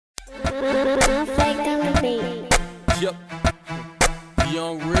Yep.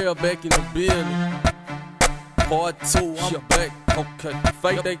 Young Rell back in the building. Part 2, I'm back. Okay.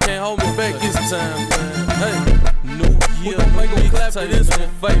 Fake, they can't hold me back this time, man. Hey, new year, we gon' clap to this one.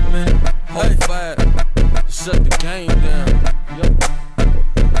 Fake, man. Hey, fire. Shut the game down.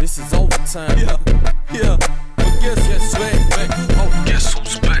 Yep. This is overtime. Yeah. But guess who's back? Oh, Guess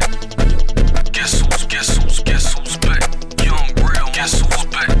who's back? Guess who's back? Young Rell, guess who's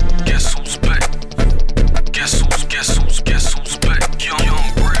back? Guess who's back? Guess who's back? Young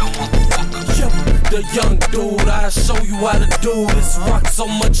Rell, motherfucker. Yep, the young dude, I'll show you how to do this. Rock so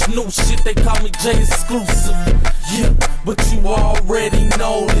much new shit, they call me J exclusive. Yeah, but you already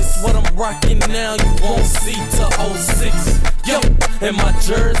know this. What I'm rocking now, you won't see till 06. Yep, and my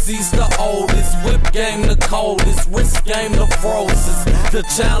jersey's the oldest. Whip game the coldest. Wrist game the frozest. The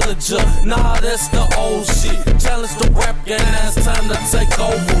challenger, nah, that's the old shit. Challenge the rap game, now it's time to take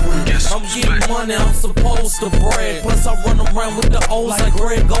over it. I'm getting money, I'm supposed to brag. Plus I run around with the O's like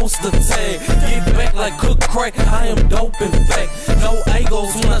Greg Ghost to tag. Get back like cook crack, I am dope in fact. No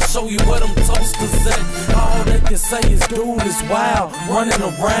egos when I show you where them toasters at. All they can say is dude is wild, running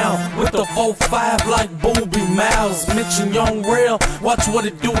around with the 4-5 like Booby Miles. Mention Young Rell, watch what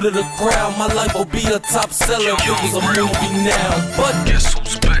it do to the crowd. My life will be a top seller if it was a movie now. But guess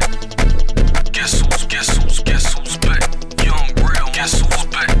who's back? Guess who's back? Young Rell, guess who's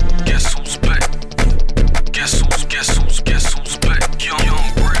back? Guess who's back? Guess who's back? Young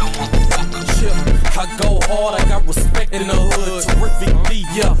Rell, motherfucker. Yeah, I go hard, I got respect in the hood. Terrific D,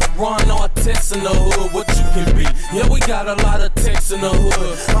 yeah, Ron Artex in the hood, what you can be. Yeah, we got a lot of techs in the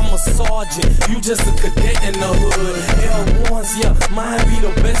hood. I'm a sergeant, you just a cadet in the hood. L1s, yeah, mine be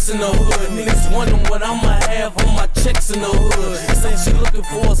the best in the hood. Niggas wondering what I'ma have on my checks in the hood. Saying she looking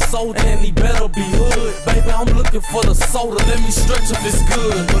for a soldier and he better be hood. Baby, I'm looking for the soda, let me stretch if it's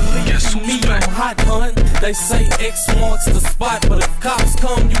good. Believe me, I'm hot, hun. They say X marks the spot, but if cops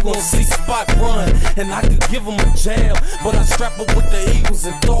come, you gon' see Spot run. And I could give them a jab, but I strap up with the Eagles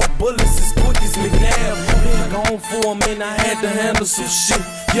and throw bullets as quick as McNabb. Been gone for a minute, I had to handle some shit.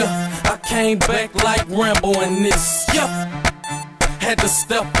 Yeah, I came back like Rambo in this. Yeah, had to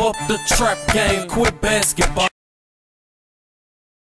step up the trap game, quit basketball.